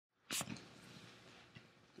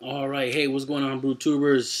All right, hey, what's going on, brew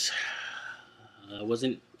tubers?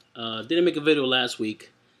 Wasn't didn't make a video last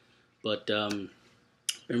week, but been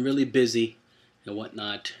really busy and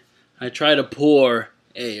whatnot. I tried to pour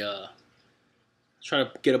a try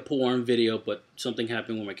to get a pour-on video, but something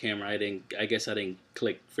happened with my camera. I guess I didn't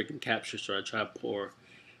click freaking capture, so I tried to pour.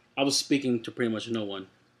 I was speaking to pretty much no one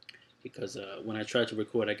because when I tried to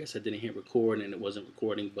record, I guess I didn't hit record and it wasn't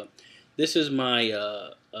recording. But this is my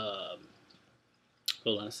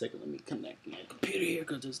hold on a second. Let me connect my computer here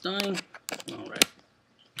because it's dying. All right.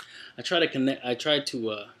 I tried to connect. I tried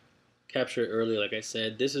to capture it earlier. Like I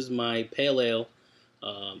said, this is my pale ale,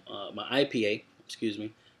 my IPA. Excuse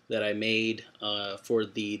me, that I made for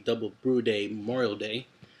the Double Brew Day, Memorial Day.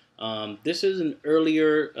 This is an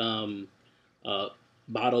earlier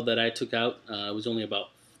bottle that I took out. It was only about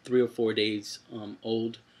 3 or 4 days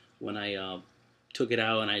old when I took it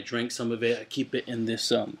out, and I drank some of it. I keep it in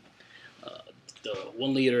this the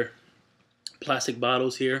 1 liter plastic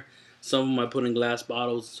bottles here. Some of them I put in glass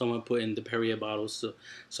bottles, some I put in the Perrier bottles,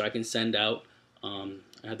 so I can send out. I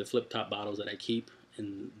have the flip top bottles that I keep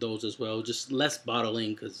in those as well. Just less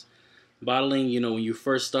bottling, because bottling, you know, when you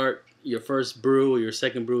first start your first brew or your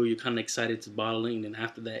second brew, you're kind of excited to bottling, and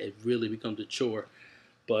after that, it really becomes a chore.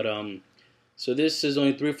 But so this is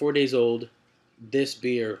only 3 or 4 days old. This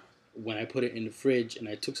beer, when I put it in the fridge and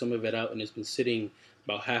I took some of it out, and it's been sitting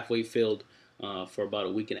about halfway filled for about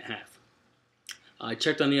a week and a half. I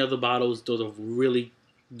checked on the other bottles. Those are really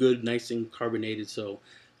good, nice and carbonated. So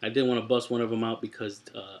I didn't want to bust one of them out because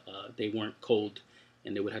they weren't cold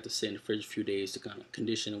and they would have to sit in the fridge a few days to kind of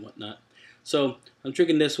condition and whatnot. So I'm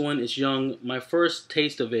drinking this one. It's young. My first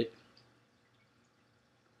taste of it,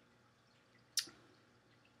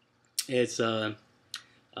 it's not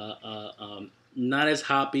as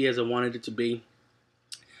hoppy as I wanted it to be,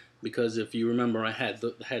 because if you remember, I had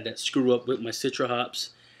that screw up with my Citra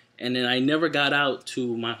hops, and then I never got out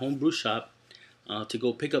to my homebrew shop to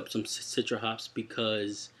go pick up some Citra hops,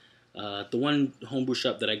 because the one homebrew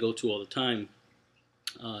shop that I go to all the time,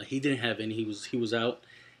 he didn't have any. He was out,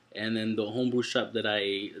 and then the homebrew shop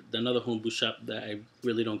another homebrew shop that I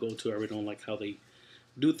really don't go to. I really don't like how they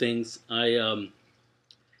do things. They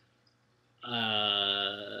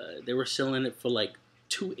were selling it for like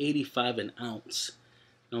 $2.85 an ounce.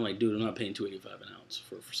 And I'm like, dude, I'm not paying $2.85 an ounce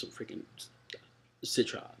for some freaking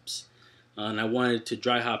Citra hops. And I wanted to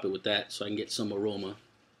dry hop it with that so I can get some aroma.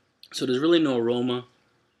 So there's really no aroma.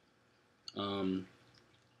 I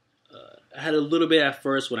had a little bit at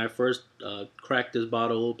first when I first cracked this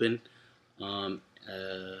bottle open.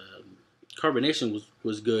 Carbonation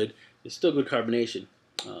was good. It's still good carbonation.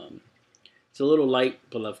 It's a little light,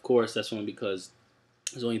 but of course that's only because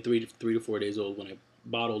it's only 3 to 4 days old when I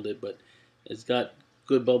bottled it. But it's got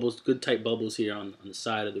good bubbles, good tight bubbles here on the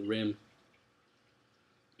side of the rim.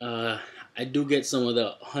 I do get some of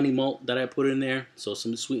the honey malt that I put in there, so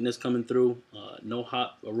some sweetness coming through. No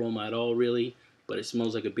hop aroma at all, really, but it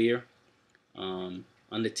smells like a beer. On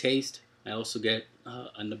the taste, I also get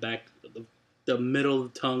on the back, the middle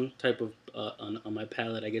of the tongue type of on my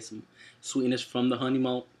palate, I get some sweetness from the honey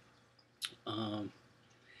malt.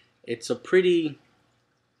 It's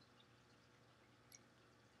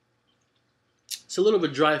a little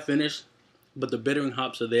bit dry finish, but the bittering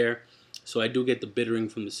hops are there, so I do get the bittering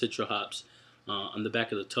from the Citra hops on the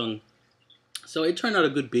back of the tongue. So it turned out a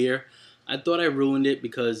good beer. I thought I ruined it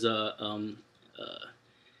because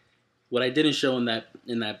what I didn't show in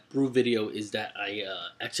that brew video is that I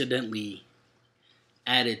accidentally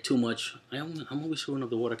added too much. I'm always screwing up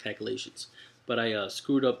the water calculations, but I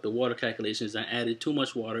screwed up the water calculations. I added too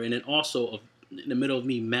much water, and then also in the middle of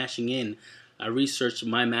me mashing in, I researched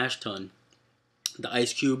my mash tun, the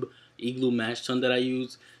Ice Cube Igloo mash tun that I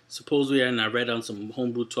use. Supposedly, and I read on some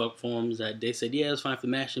homebrew talk forums that they said, yeah, it's fine for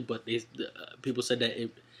mashing, but people said that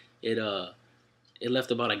it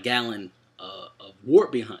left about a gallon of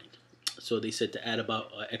wort behind. So they said to add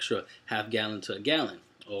about an extra half gallon to a gallon,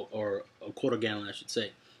 or a quarter gallon, I should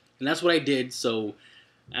say. And that's what I did. So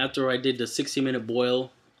after I did the 60-minute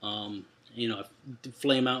boil, you know,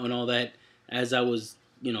 flame out and all that, as I was,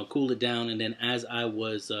 you know, cooled it down, and then as I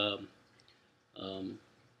was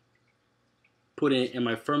putting it in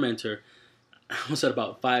my fermenter, I was at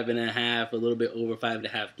about 5.5, a little bit over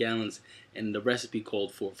 5.5 gallons, and the recipe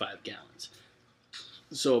called for 5 gallons.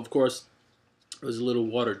 So of course it was a little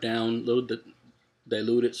watered down, a little bit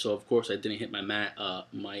diluted. So of course I didn't hit my my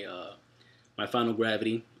final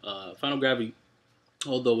gravity. Final gravity,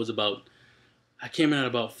 although it was about, I came in at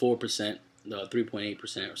about 4%,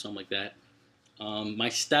 3.8% or something like that. My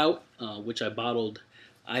stout, which I bottled,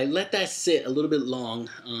 I let that sit a little bit long.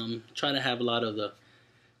 Try to have a lot of the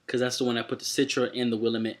because that's the one I put the Citra and the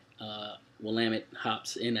Willamette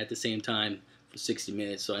hops in at the same time for 60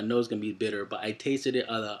 minutes. So I know it's gonna be bitter, but I tasted it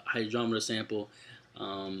on a hydrometer sample.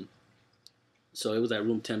 So it was at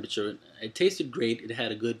room temperature. It tasted great. It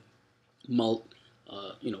had a good malt,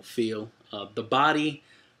 feel. The body,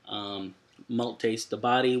 malt taste. The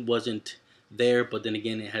body wasn't there, but then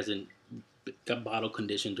again, it hasn't got bottle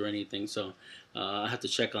conditioned or anything. So I have to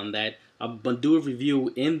check on that. I'm gonna do a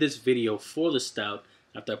review in this video for the stout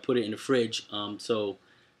after I put it in the fridge. So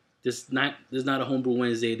this is not a homebrew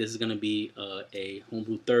Wednesday. This is gonna be a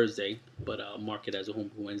homebrew Thursday, but I'll mark it as a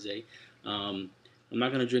homebrew Wednesday. I'm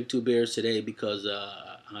not gonna drink 2 beers today because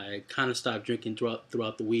I kind of stopped drinking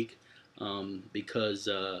throughout the week because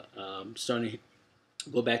I'm starting to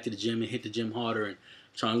go back to the gym and hit the gym harder and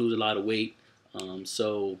trying to lose a lot of weight. I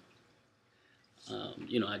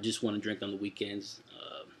just want to drink on the weekends,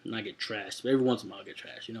 not get trashed. Every once in a while, I get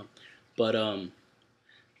trashed, But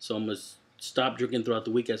so I'm gonna stop drinking throughout the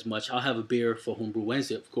week as much. I'll have a beer for homebrew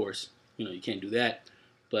Wednesday, of course. You can't do that.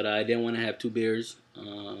 But I didn't want to have 2 beers.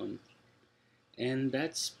 And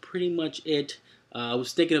that's pretty much it. I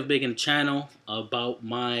was thinking of making a channel about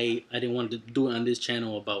I didn't want to do it on this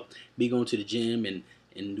channel about me going to the gym and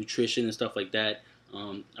nutrition and stuff like that.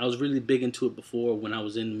 I was really big into it before when I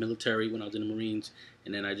was in the military, when I was in the Marines,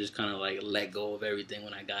 and then I just kind of like let go of everything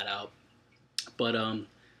when I got out. But I'm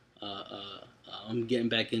getting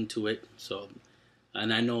back into it,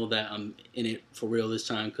 and I know that I'm in it for real this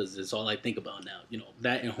time because it's all I think about now.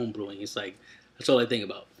 That and home brewing. It's like that's all I think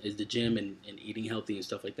about is the gym and eating healthy and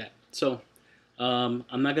stuff like that. So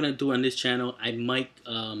I'm not gonna do it on this channel. I might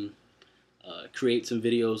create some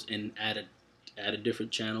videos and add a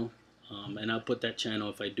different channel. And I'll put that channel,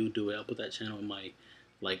 if I do it, I'll put that channel in my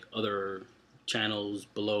other channels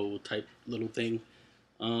below type little thing.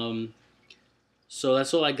 So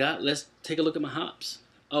that's all I got. Let's take a look at my hops.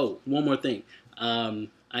 Oh, one more thing.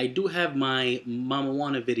 I do have my Mama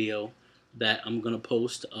Wanna video that I'm gonna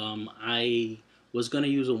post. I was gonna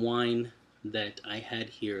use a wine that I had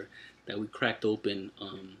here that we cracked open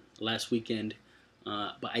last weekend.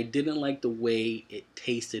 But I didn't like the way it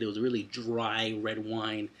tasted. It was a really dry red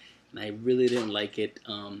wine, and I really didn't like it.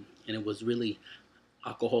 And it was really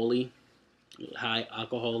alcohol-y, high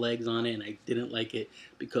alcohol legs on it, and I didn't like it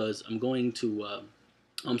because I'm going to,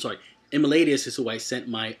 Emiladius is who I sent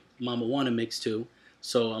my Mama Wanna mix to.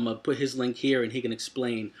 So I'm going to put his link here, and he can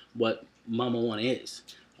explain what Mama Wanna is.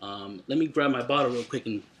 Let me grab my bottle real quick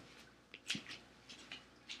and...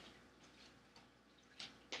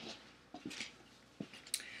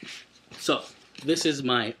 So, this is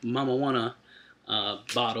my Mama Wanna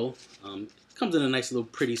bottle. It comes in a nice little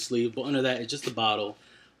pretty sleeve, but under that is just a bottle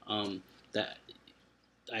that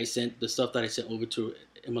I sent, the stuff that I sent over to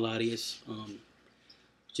Emiladius. What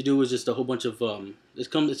you do is just a whole bunch of,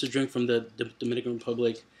 it's a drink from the Dominican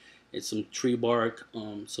Republic. It's some tree bark,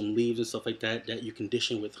 some leaves and stuff like that you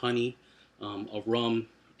condition with honey, a rum,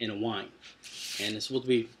 and a wine. And it's supposed to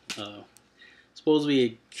be... supposedly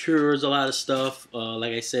it cures a lot of stuff.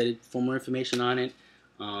 Like I said, for more information on it,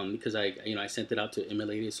 because I sent it out to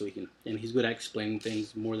Emiladius so he can, and he's good at explaining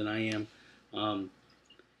things more than I am, and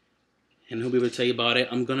he'll be able to tell you about it.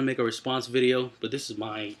 I'm gonna make a response video, but this is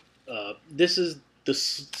my,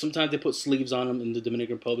 sometimes they put sleeves on them in the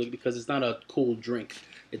Dominican Republic because it's not a cool drink.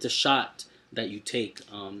 It's a shot that you take,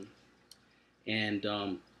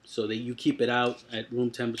 so that you keep it out at room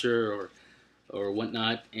temperature or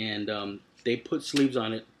whatnot, and they put sleeves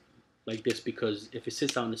on it like this because if it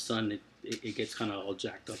sits out in the sun, it gets kind of all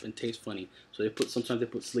jacked up and tastes funny. So sometimes they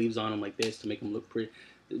put sleeves on them like this to make them look pretty.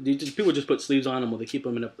 People just put sleeves on them, or they keep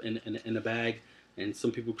them in a bag. And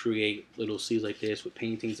some people create little sleeves like this with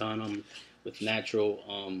paintings on them, with natural,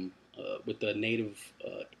 with the native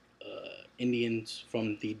Indians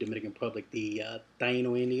from the Dominican Republic, the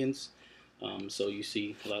Taino Indians. So you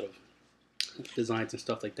see a lot of designs and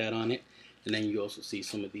stuff like that on it. And then you also see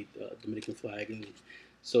some of the Dominican flag. And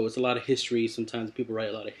so it's a lot of history. Sometimes people write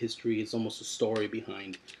a lot of history. It's almost a story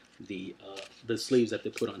behind the sleeves that they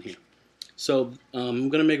put on here. So I'm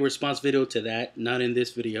going to make a response video to that. Not in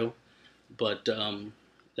this video. But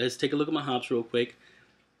let's take a look at my hops real quick.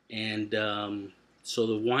 And so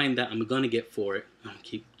the wine that I'm going to get for it, I'm going to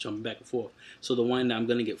keep jumping back and forth. So the wine that I'm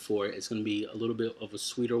going to get for it is going to be a little bit of a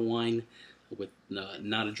sweeter wine with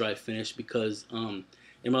not a dry finish because...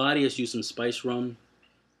 Emiladius used some spice rum,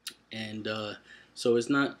 and so it's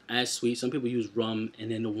not as sweet. Some people use rum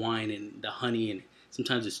and then the wine and the honey, and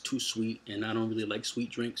sometimes it's too sweet, and I don't really like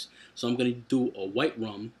sweet drinks. So I'm going to do a white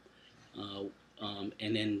rum,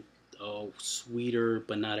 and then a sweeter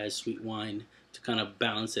but not as sweet wine to kind of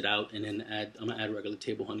balance it out, and then I'm going to add regular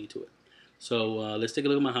table honey to it. So let's take a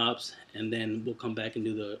look at my hops, and then we'll come back and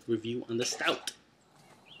do the review on the stout.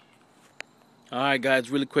 Alright guys,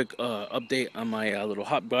 really quick update on my little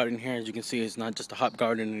hop garden here. As you can see, it's not just a hop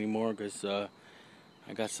garden anymore, because I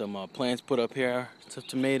got some plants put up here. Some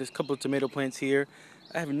tomatoes, a couple of tomato plants here.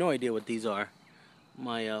 I have no idea what these are.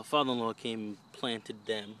 My father-in-law came and planted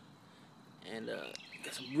them. And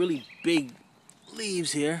got some really big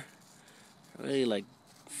leaves here. Really like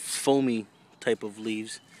foamy type of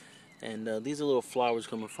leaves. And these are little flowers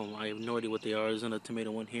coming from, I have no idea what they are. There's another tomato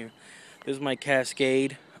one here. This is my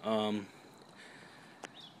cascade. I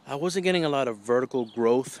wasn't getting a lot of vertical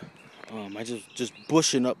growth. I just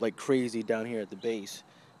bushing up like crazy down here at the base.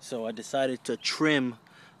 So I decided to trim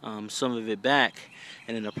some of it back.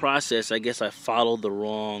 And in the process, I guess I followed the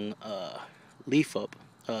wrong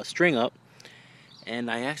string up. And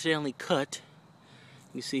I accidentally cut,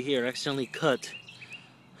 you see here, I accidentally cut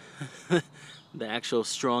the actual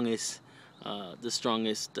strongest,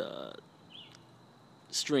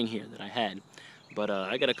 string here that I had. But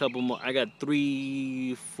I got a couple more. I got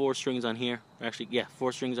 4 strings on here. Actually, yeah,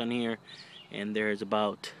 4 strings on here, and there's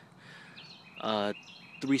about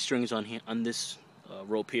 3 strings on here on this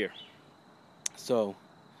rope here. So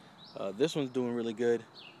this one's doing really good.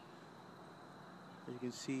 As you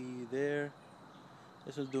can see there,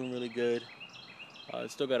 this one's doing really good.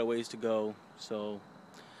 It's still got a ways to go. So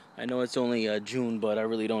I know it's only June, but I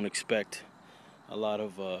really don't expect a lot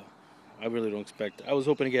of. I really don't expect. I was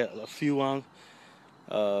hoping to get a few ounce.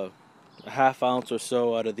 A ½ ounce or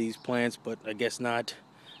so out of these plants, but I guess not.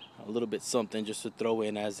 A little bit something just to throw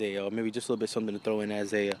in as a, or maybe just a little bit something to throw in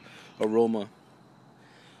as a aroma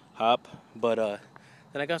hop. But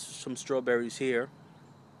then I got some strawberries here,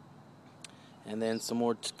 and then some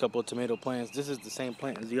more couple of tomato plants. This is the same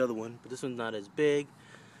plant as the other one, but this one's not as big.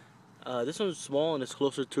 This one's small and it's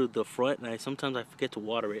closer to the front, and sometimes I forget to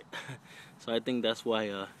water it, so I think that's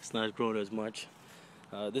why it's not growing as much.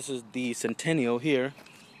 This is the Centennial here.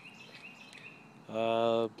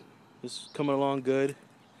 This is coming along good.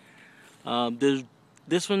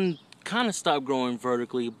 This one kind of stopped growing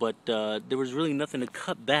vertically, but there was really nothing to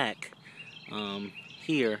cut back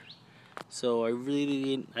here, so I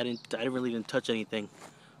didn't really touch anything.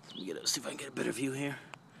 Let me see if I can get a better view here.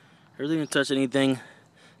 I really didn't touch anything.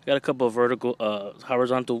 I got a couple of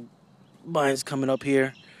horizontal vines coming up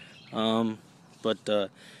here, but then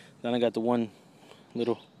I got the one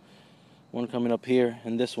coming up here,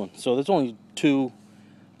 and this one. So there's only 2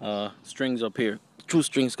 strings up here, 2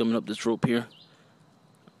 strings coming up this rope here,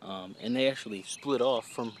 and they actually split off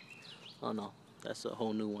from. Oh no, that's a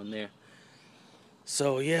whole new one there.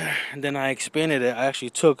 So yeah, and then I expanded it. I actually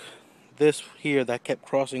took this here that kept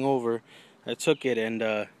crossing over. I took it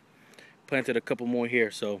and planted a couple more here.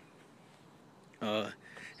 So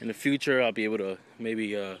in the future, I'll be able to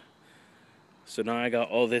maybe. So now I got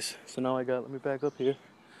all this. So now I got. Let me back up here.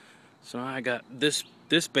 So now I got this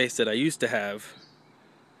space that I used to have,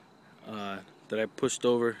 that I pushed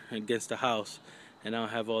over against the house, and now I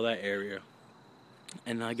have all that area.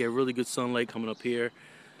 And I get really good sunlight coming up here.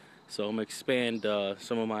 So I'm gonna expand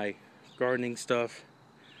some of my gardening stuff.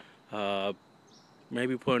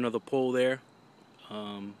 Maybe put another pole there.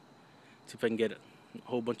 See if I can get a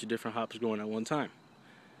whole bunch of different hops growing at one time.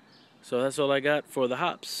 So that's all I got for the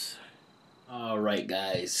hops. Alright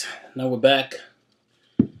guys, now we're back.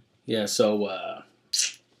 Yeah, so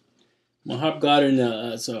my hop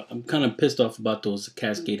garden, so I'm kind of pissed off about those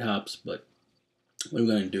Cascade hops, but what are we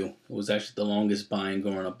going to do? It was actually the longest vine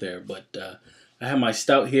going up there, but I have my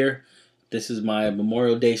stout here. This is my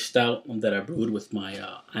Memorial Day stout that I brewed with my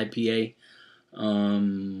IPA.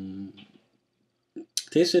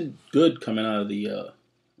 Tasted good coming out of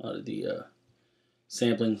the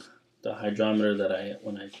sampling, the hydrometer that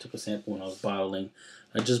when I took a sample when I was bottling.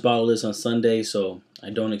 I just bottled this on Sunday, so I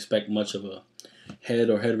don't expect much of a head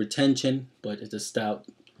retention, but it's a stout,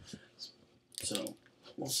 so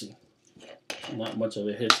we'll see. Not much of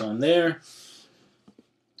a hit on there.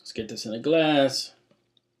 Let's get this in a glass.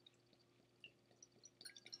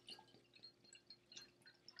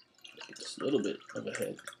 Just a little bit of a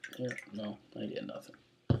head here. No, I get nothing.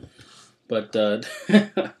 But there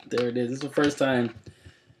it is. This is the first time.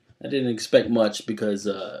 I didn't expect much because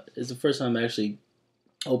it's the first time I actually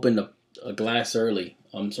opened a glass early.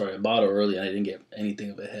 I'm sorry, a bottle early, and I didn't get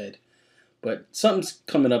anything of a head. But something's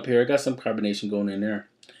coming up here. I got some carbonation going in there.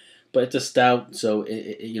 But it's a stout, so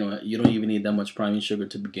you don't even need that much priming sugar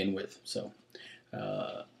to begin with. So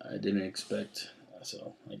I didn't expect.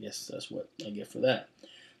 So I guess that's what I get for that.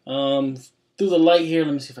 Through the light here,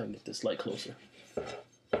 let me see if I can get this light closer.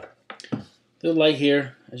 Through the light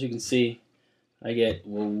here, as you can see, I get,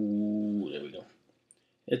 whoa, there we go.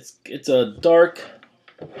 It's a dark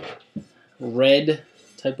red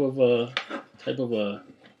type of a.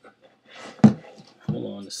 Hold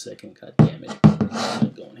on a second. God damn it.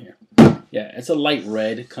 I'm going here. Yeah, it's a light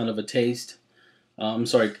red kind of a taste. I'm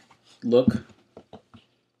sorry. Look.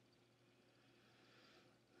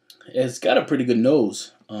 It's got a pretty good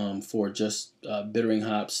nose for just bittering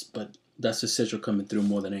hops, but that's the Citra coming through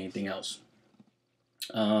more than anything else.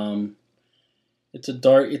 It's a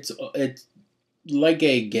dark. It's like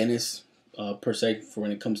a Guinness per se for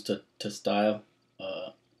when it comes to style,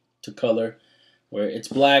 to color, where it's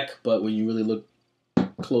black, but when you really look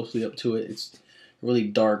closely up to it, it's really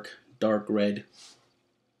dark red.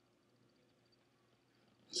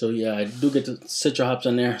 So yeah, I do get the Citra hops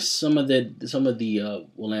on there. Some of the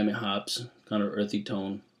Willamette hops, kind of earthy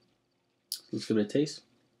tone. Let's give it a taste.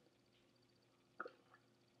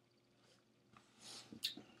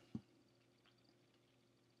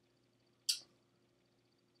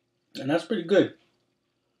 And that's pretty good.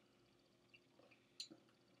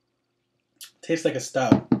 Tastes like a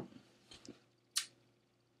stout.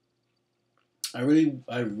 I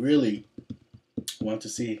really want to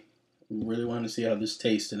see how this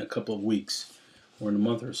tastes in a couple of weeks or in a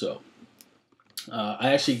month or so.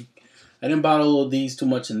 I didn't bottle these too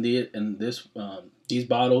much in these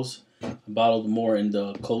bottles. I bottled more in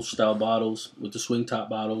the Coach style bottles with the swing top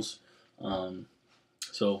bottles.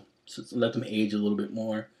 So let them age a little bit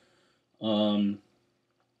more.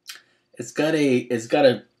 It's got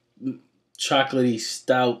a chocolatey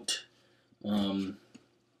stout.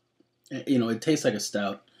 It tastes like a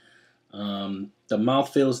stout. The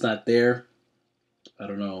mouthfeel not there. I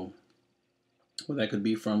don't know where that could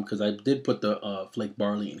be from because I did put the flake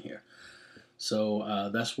barley in here.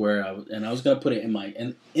 So that's where I was gonna put it in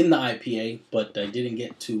the IPA, but I didn't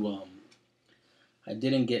get to.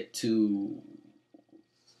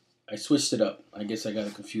 I switched it up. I guess I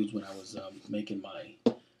got confused when I was making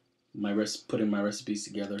putting my recipes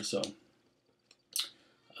together. So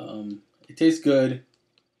it tastes good.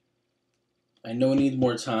 I know it needs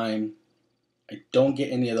more time. I don't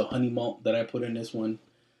get any of the honey malt that I put in this one,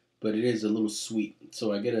 but it is a little sweet.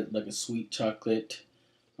 So I get a sweet chocolate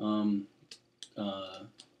mouthfeel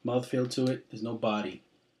to it. There's no body.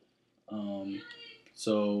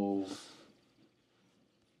 So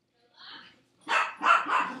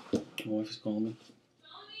my wife is calling me.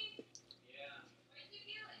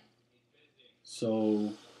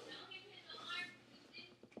 So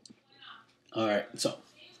all right. So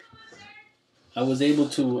I was able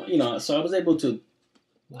to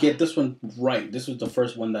get this one right. This was the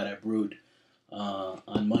first one that I brewed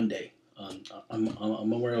on Monday, on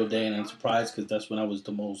Memorial Day, and I'm surprised because that's when I was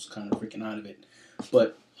the most kind of freaking out of it.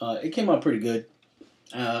 But it came out pretty good.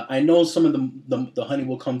 I know some of the honey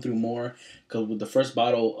will come through more because with the first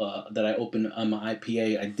bottle that I opened on my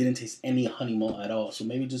IPA, I didn't taste any honey malt at all. So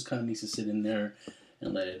maybe it just kind of needs to sit in there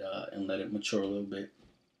and let it mature a little bit,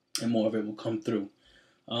 and more of it will come through.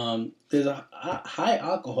 There's a high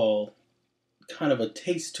alcohol kind of a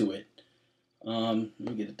taste to it. Let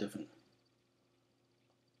me get it different.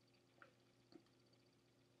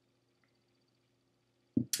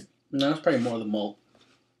 No, it's probably more the malt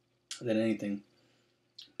than anything.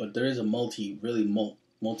 But there is a malty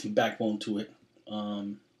backbone to it.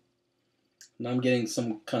 Now I'm getting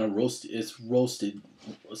some kind of roasted. It's roasted.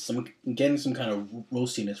 I'm getting some kind of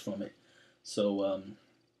roastiness from it. So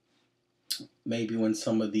maybe when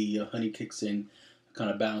some of the honey kicks in, kind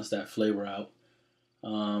of balance that flavor out.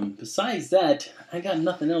 Besides that, I got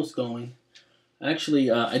nothing else going. Actually,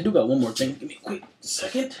 I do got one more thing. Give me a quick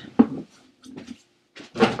second.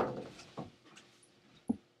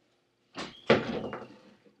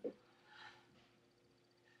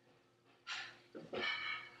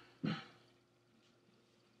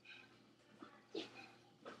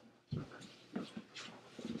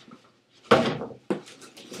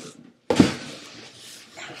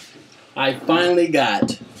 I finally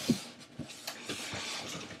got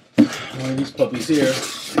one of these puppies here.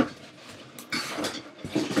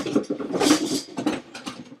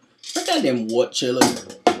 I goddamn what chiller.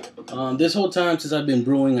 This whole time since I've been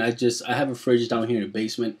brewing, I have a fridge down here in the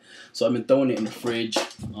basement, so I've been throwing it in the fridge.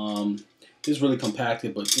 It's really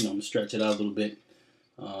compacted, but I'm gonna stretch it out a little bit.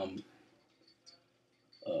 And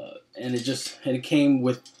it came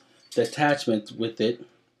with the attachment with it.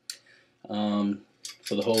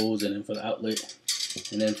 For the hose and then for the outlet,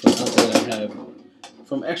 and then for the outlet I have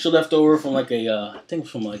from extra leftover from like I think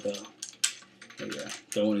from like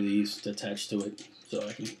got one of these to attach to it, so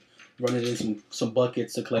I can run it in some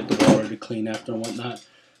buckets to collect the water to clean after and whatnot.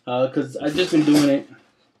 Because I've just been doing it.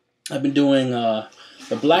 I've been doing the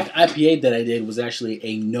black IPA that I did was actually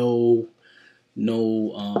a no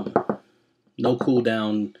no no cool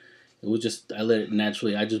down. It was just, I let it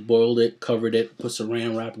naturally. I just boiled it, covered it, put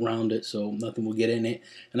saran wrap around it so nothing will get in it,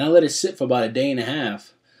 and I let it sit for about a day and a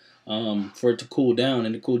half for it to cool down.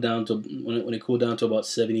 And it cooled down to when it cooled down to about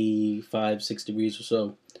 75, 6 degrees or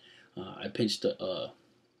so. I pinched the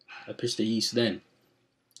yeast then.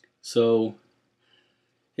 So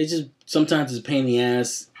it's just sometimes it's a pain in the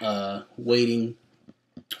ass waiting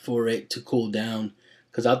for it to cool down,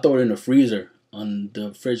 because I'll throw it in the freezer on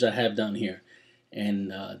the fridge I have down here,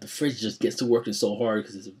 and the fridge just gets to working so hard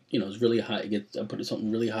because it's really hot. I put something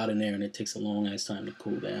really hot in there, and it takes a long ass time to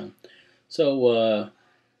cool down. So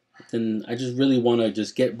then I just really want to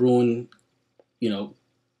just get brewing,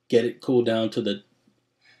 get it cooled down to the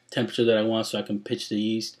temperature that I want, so I can pitch the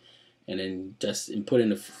yeast, and then put it in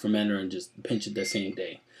the fermenter and just pinch it the same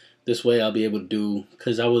day. This way I'll be able to do,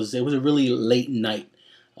 because it was a really late night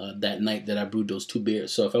that night that I brewed those 2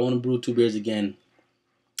 beers. So if I want to brew 2 beers again,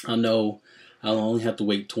 I know I'll only have to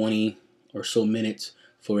wait 20 or so minutes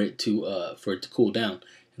for it to cool down,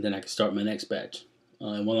 and then I can start my next batch.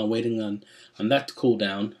 And while I'm waiting on that to cool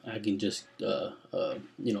down, I can just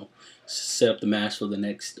set up the mash for the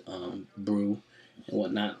next brew and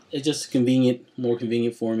whatnot. It's just more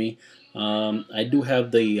convenient for me. I do have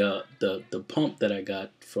the pump that I got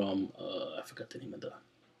from I forgot the name of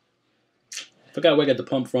I forgot where I got the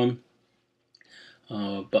pump from.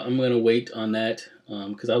 But I'm gonna wait on that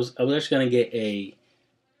because I was actually gonna get a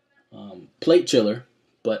plate chiller,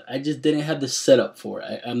 but I just didn't have the setup for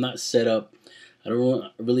it. I'm not set up. I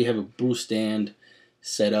don't really have a brew stand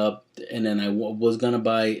set up, and then I was gonna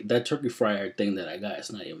buy that turkey fryer thing that I got.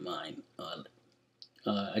 It's not even mine.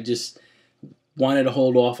 I just wanted to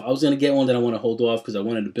hold off. I was gonna get one that I want to hold off because I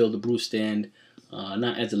wanted to build a brew stand,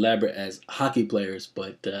 not as elaborate as hockey players,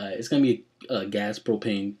 but it's gonna be a gas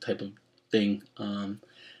propane type of thing.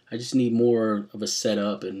 I just need more of a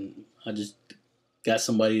setup, and I just got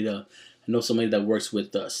I know somebody that works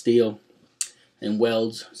with steel and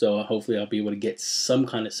welds, so hopefully I'll be able to get some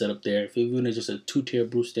kind of setup there. If even it's just a 2-tier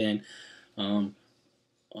brew stand, I'll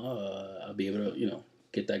be able to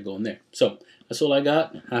get that going there. So that's all I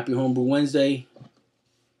got. Happy Homebrew Wednesday.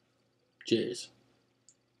 Cheers.